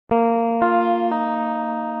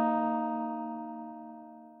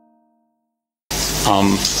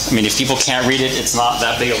I mean, if people can't read it, it's not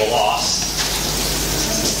that big of a loss.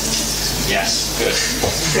 Yes, good.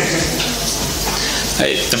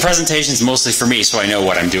 The presentation's mostly for me, so I know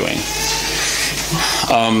what I'm doing.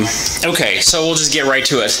 Okay, so we'll just get right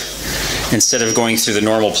to it instead of going through the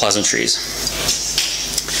normal pleasantries.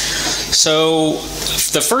 So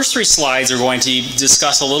the first 3 slides are going to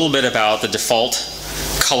discuss a little bit about the default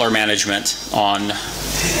color management on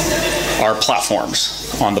our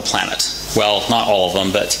platforms on the planet. Well, not all of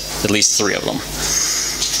them, but at least 3 of them.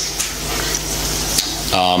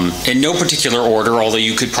 In no particular order, although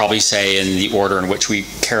you could probably say in the order in which we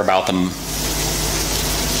care about them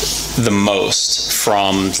the most,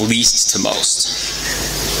 from least to most,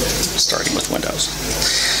 starting with Windows.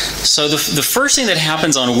 So the first thing that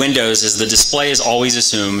happens on Windows is the display is always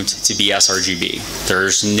assumed to be sRGB.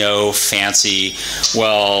 There's no fancy,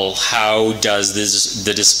 well, how does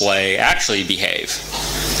the display actually behave?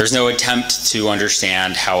 There's no attempt to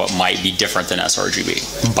understand how it might be different than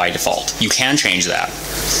sRGB by default. You can change that,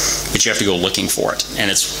 but you have to go looking for it, and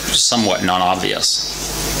it's somewhat non-obvious.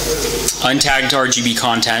 Untagged RGB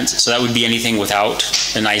content, so that would be anything without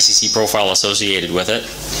an ICC profile associated with it.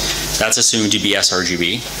 That's assumed to be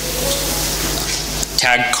sRGB.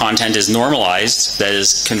 Tagged content is normalized, that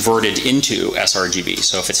is converted into sRGB.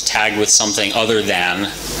 So if it's tagged with something other than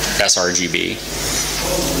sRGB,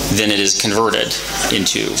 then it is converted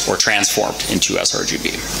into or transformed into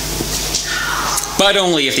sRGB. But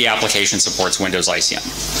only if the application supports Windows ICM.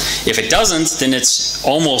 If it doesn't, then it's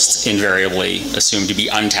almost invariably assumed to be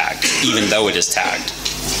untagged, even though it is tagged.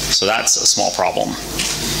 So that's a small problem.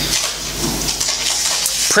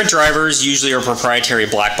 Print drivers usually are proprietary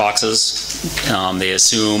black boxes. They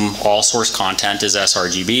assume all source content is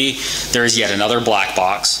sRGB. There is yet another black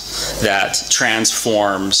box that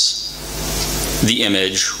transforms the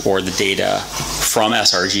image or the data from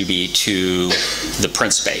sRGB to the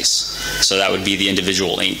print space. So that would be the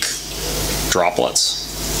individual ink droplets.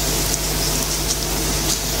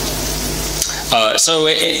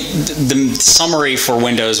 The summary for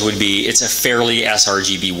Windows would be it's a fairly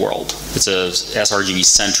sRGB world. It's a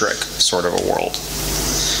sRGB-centric sort of a world.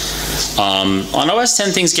 On OS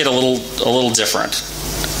X, things get a little different.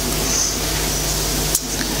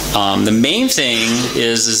 The main thing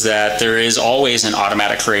is that there is always an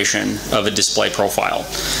automatic creation of a display profile.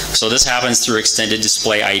 So this happens through extended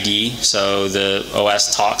display ID. So the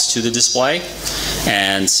OS talks to the display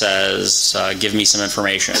and says, give me some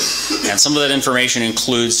information. And some of that information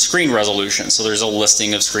includes screen resolution. So there's a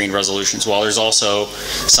listing of screen resolutions. Well, there's also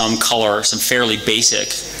some color, some fairly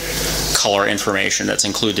basic color information that's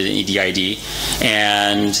included in EDID.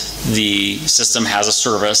 And the system has a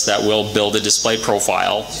service that will build a display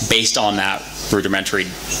profile based on that rudimentary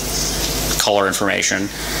color information.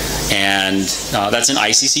 And that's an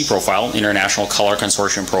ICC profile, International Color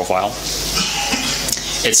Consortium profile.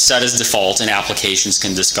 It's set as default, and applications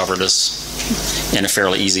can discover this in a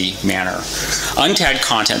fairly easy manner. Untagged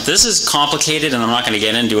content. This is complicated, and I'm not going to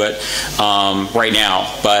get into it right now,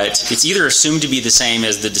 but it's either assumed to be the same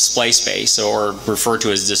as the display space, or referred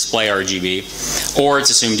to as display RGB, or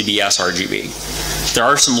it's assumed to be sRGB. There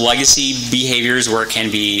are some legacy behaviors where it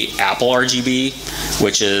can be Apple RGB,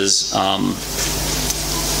 which is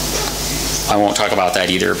I won't talk about that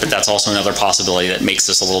either, but that's also another possibility that makes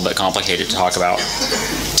this a little bit complicated to talk about.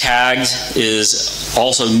 Tagged is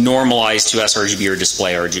also normalized to sRGB or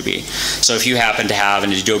display RGB. So if you happen to have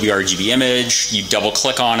an Adobe RGB image, you double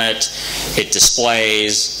click on it, it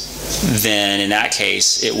displays, then in that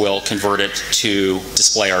case it will convert it to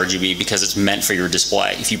display RGB because it's meant for your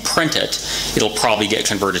display. If you print it, it'll probably get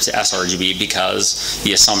converted to sRGB because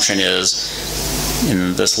the assumption is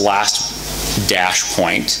in this last dash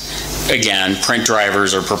point, again, print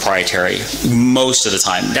drivers are proprietary most of the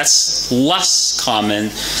time. That's less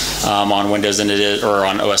common on Windows than it is, or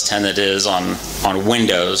on OS X than it is on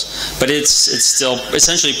Windows, but it's still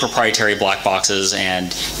essentially proprietary black boxes,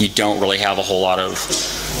 and you don't really have a whole lot of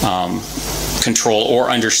control or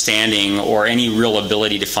understanding or any real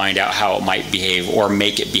ability to find out how it might behave or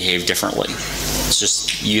make it behave differently. It's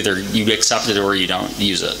just either you accept it or you don't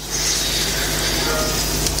use it.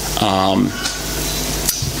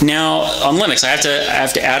 Now, on Linux, I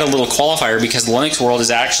have to add a little qualifier because the Linux world is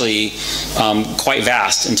actually quite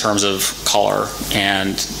vast in terms of color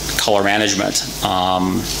and color management.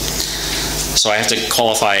 So I have to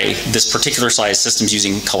qualify this particular size systems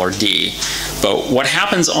using color D. But what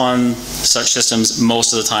happens on such systems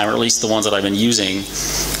most of the time, or at least the ones that I've been using,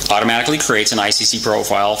 automatically creates an ICC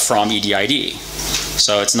profile from EDID.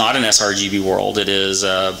 So it's not an sRGB world, it is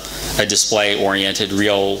a display-oriented,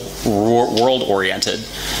 real world-oriented.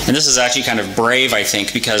 And this is actually kind of brave, I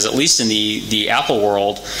think, because at least in the Apple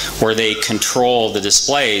world, where they control the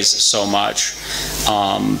displays so much,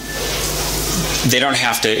 they don't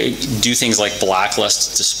have to do things like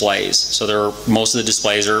blacklist displays. So most of the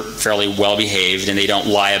displays are fairly well behaved and they don't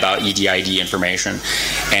lie about EDID information.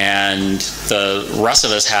 And the rest of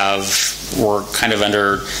us we're kind of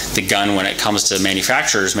under the gun when it comes to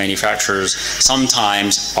manufacturers. Manufacturers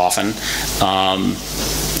sometimes, often,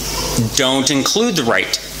 don't include the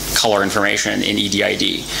right color information in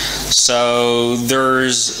EDID. So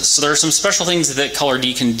there's some special things that Color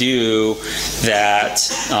D can do that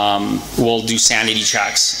will do sanity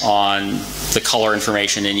checks on the color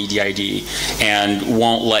information in EDID and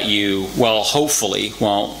won't let you, well, hopefully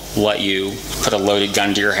won't let you put a loaded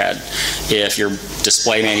gun to your head if your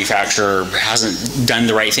display manufacturer hasn't done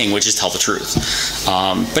the right thing, which is tell the truth.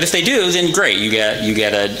 But if they do, then great, you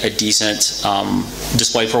get a decent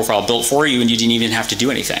display profile built for you and you didn't even have to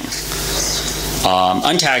do anything.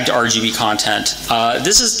 Untagged RGB content.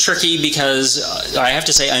 This is tricky because I have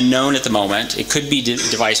to say unknown at the moment. It could be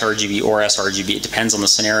device RGB or sRGB. It depends on the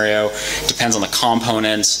scenario, it depends on the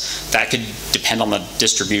components. That could depend on the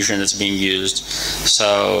distribution that's being used.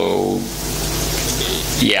 So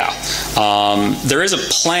yeah, there is a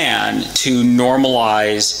plan to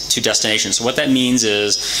normalize to destination. So what that means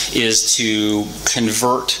is to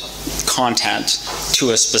convert content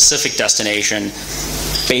to a specific destination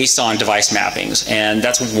based on device mappings, and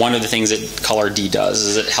that's one of the things that Color D does,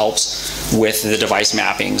 is it helps with the device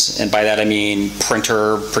mappings, and by that I mean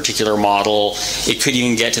printer, particular model. It could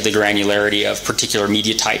even get to the granularity of particular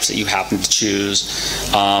media types that you happen to choose,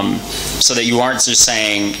 so that you aren't just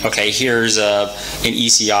saying, okay, here's an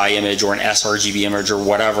ECI image or an sRGB image or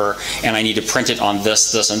whatever, and I need to print it on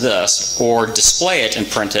this, this, and this, or display it and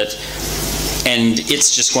print it, and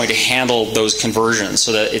it's just going to handle those conversions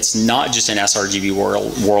so that it's not just an sRGB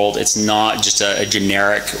world, it's not just a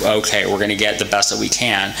generic, okay, we're going to get the best that we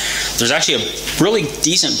can. There's actually a really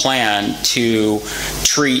decent plan to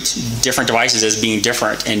treat different devices as being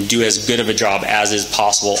different and do as good of a job as is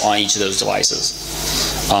possible on each of those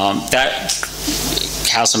devices. That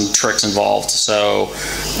has some tricks involved. So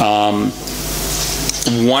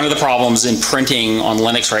one of the problems in printing on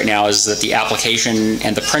Linux right now is that the application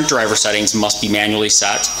and the print driver settings must be manually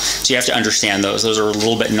set. So you have to understand those. Those are a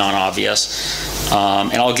little bit non-obvious.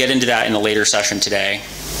 And I'll get into that in a later session today.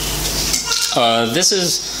 This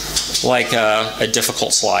is like a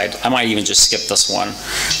difficult slide. I might even just skip this one.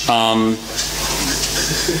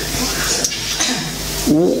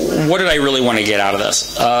 What did I really want to get out of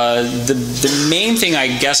this? The main thing I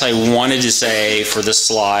guess I wanted to say for this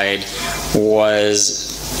slide was,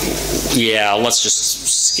 yeah, let's just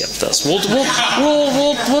skip this.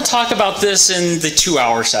 We'll talk about this in the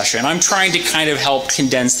 2-hour session. I'm trying to kind of help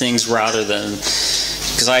condense things rather than,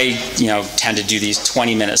 because I tend to do these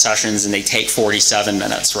 20-minute sessions and they take 47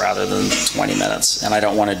 minutes rather than 20 minutes, and I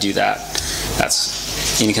don't want to do that.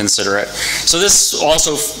 That's inconsiderate. So this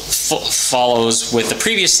also follows with the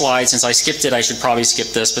previous slide. Since I skipped it, I should probably skip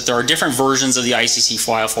this, but there are different versions of the ICC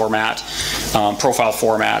file format, profile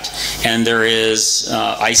format, and there is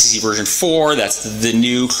ICC version 4, that's the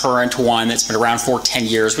new current one that's been around for 10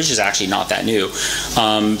 years, which is actually not that new.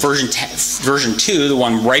 Version 2, the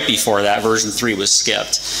one right before that, version 3 was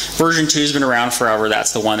skipped. Version 2 has been around forever,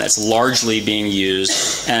 that's the one that's largely being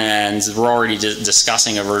used, and we're already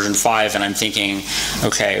discussing a version 5, and I'm thinking,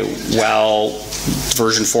 okay, well,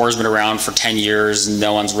 version 4 has been around for 10 years,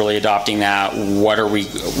 no one's really adopting that. What are we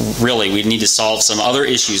really? We need to solve some other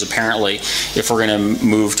issues, apparently, if we're going to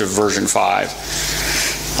move to version 5.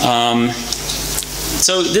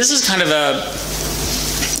 So this is kind of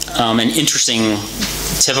an interesting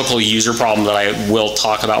typical user problem that I will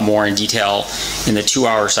talk about more in detail in the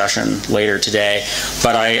 2-hour session later today.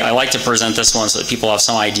 But I like to present this one so that people have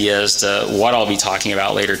some idea as to what I'll be talking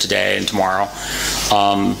about later today and tomorrow.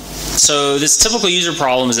 So this typical user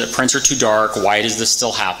problem is that prints are too dark. Why does this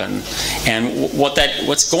still happen? And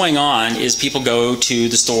what's going on is people go to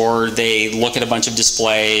the store, they look at a bunch of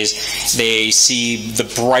displays, they see the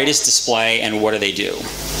brightest display, and what do?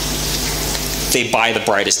 They buy the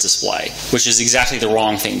brightest display, which is exactly the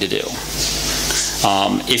wrong thing to do.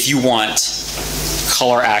 If you want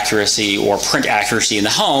color accuracy or print accuracy in the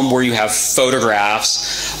home, where you have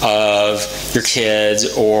photographs of your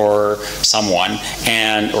kids or someone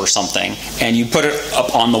or something, and you put it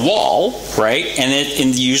up on the wall, right?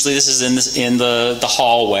 And usually this is in the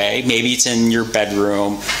hallway. Maybe it's in your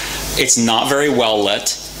bedroom. It's not very well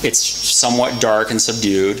lit. It's somewhat dark and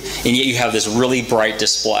subdued, and yet you have this really bright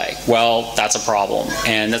display. Well, that's a problem,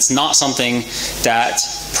 and that's not something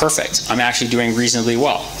that's perfect. I'm actually doing reasonably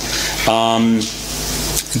well.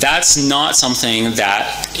 That's not something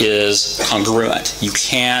that is congruent. You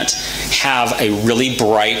can't have a really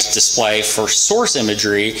bright display for source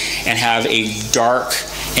imagery and have a dark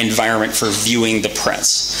environment for viewing the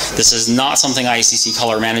prints. This is not something ICC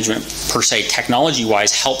color management per se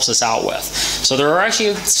technology-wise helps us out with. So there are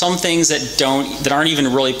actually some things that aren't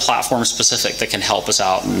even really platform specific that can help us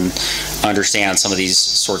out and understand some of these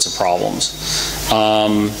sorts of problems.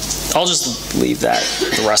 I'll just leave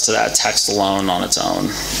the rest of that text alone on its own.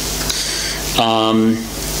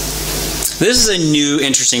 This is a new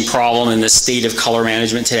interesting problem in the state of color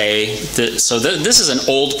management today. This is an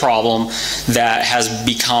old problem that has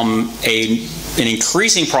become an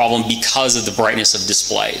increasing problem because of the brightness of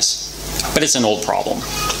displays. But it's an old problem.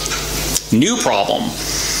 New problem.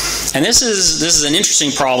 And this is an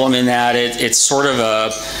interesting problem in that it's sort of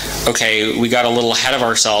okay, we got a little ahead of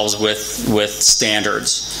ourselves with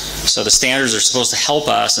standards. So the standards are supposed to help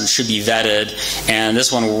us and should be vetted, and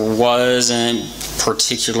this one wasn't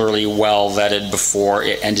particularly well vetted before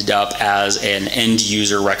it ended up as an end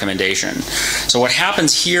user recommendation. So what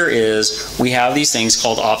happens here is we have these things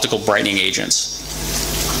called optical brightening agents.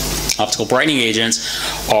 Optical brightening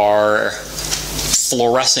agents are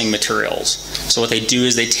fluorescing materials. So what they do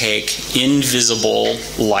is they take invisible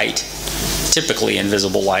light, typically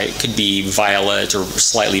invisible light, could be violet or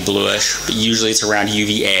slightly bluish, but usually it's around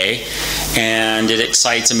UVA, and it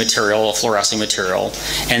excites a material, a fluorescing material,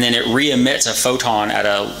 and then it re-emits a photon at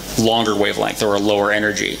a longer wavelength or a lower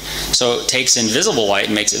energy. So it takes invisible light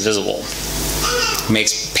and makes it visible. It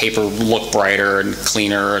makes paper look brighter and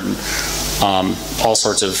cleaner and all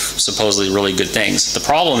sorts of supposedly really good things. The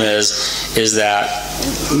problem is that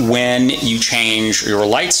when you change your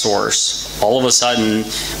light source, all of a sudden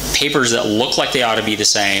papers that look like they ought to be the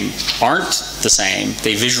same aren't the same.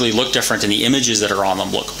 They visually look different, and the images that are on them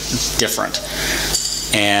look different.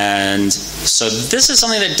 And so this is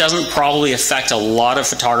something that doesn't probably affect a lot of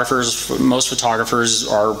photographers. Most photographers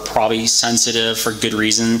are probably sensitive for good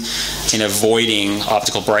reason in avoiding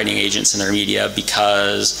optical brightening agents in their media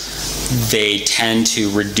because they tend to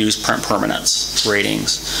reduce print permanence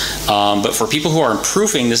ratings. But for people who are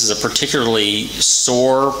proofing, this is a particularly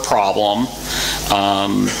sore problem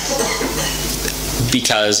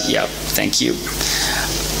because, yeah, thank you.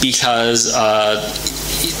 Because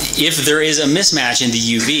if there is a mismatch in the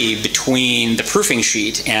UV between the proofing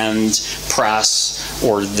sheet and press,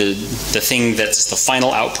 or the thing that's the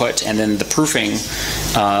final output, and then the proofing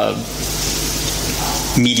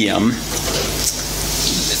medium,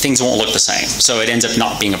 things won't look the same. So it ends up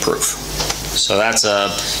not being a proof. So that's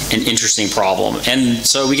an interesting problem. And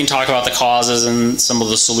so we can talk about the causes and some of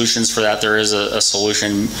the solutions for that. There is a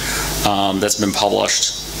solution that's been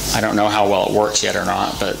published. I don't know how well it works yet or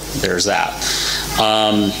not, but there's that.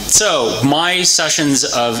 So my sessions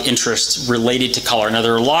of interest related to color. Now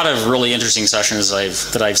there are a lot of really interesting sessions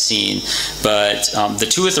that I've seen, but the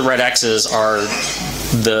two with the red X's are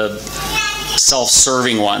the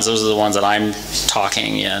self-serving ones. Those are the ones that I'm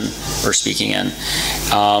talking in or speaking in.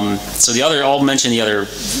 So I'll mention the other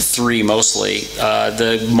three mostly.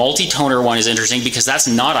 The multi-toner one is interesting because that's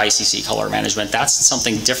not ICC color management. That's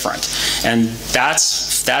something different, and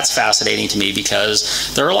that's fascinating to me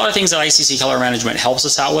because there are a lot of things that ICC color management helps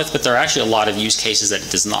us out with, but there are actually a lot of use cases that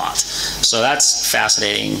it does not. So that's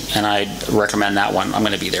fascinating, and I'd recommend that one. I'm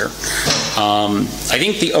going to be there. I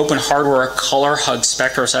think the Open Hardware Color Hug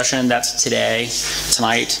Spectro session, that's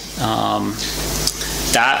tonight.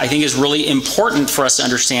 That I think is really important for us to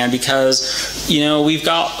understand because, you know, we've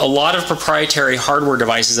got a lot of proprietary hardware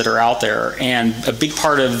devices that are out there, and a big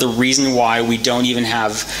part of the reason why we don't even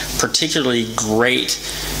have particularly great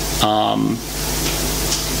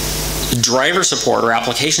driver support or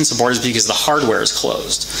application support is because the hardware is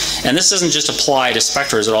closed. And this doesn't just apply to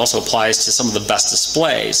Spectros, it also applies to some of the best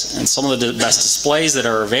displays. And some of the best displays that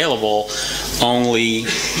are available only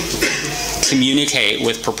communicate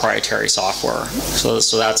with proprietary software.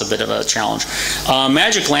 So that's a bit of a challenge.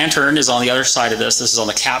 Magic Lantern is on the other side of this. This is on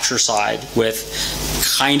the capture side with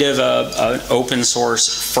kind of an open source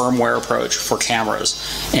firmware approach for cameras.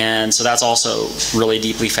 And so that's also really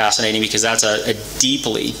deeply fascinating because that's a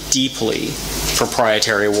deeply, deeply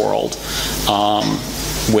proprietary world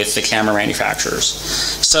with the camera manufacturers.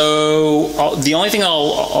 So the only thing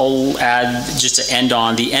I'll add just to end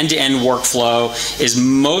on, the end-to-end workflow is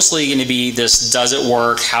mostly going to be this: does it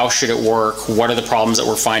work? How should it work? What are the problems that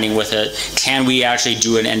we're finding with it? Can we actually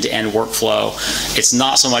do an end-to-end workflow? It's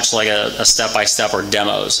not so much like a step-by-step or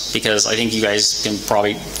demos, because I think you guys can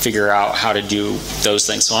probably figure out how to do those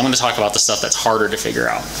things. So I'm going to talk about the stuff that's harder to figure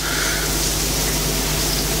out.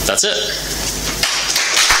 That's it.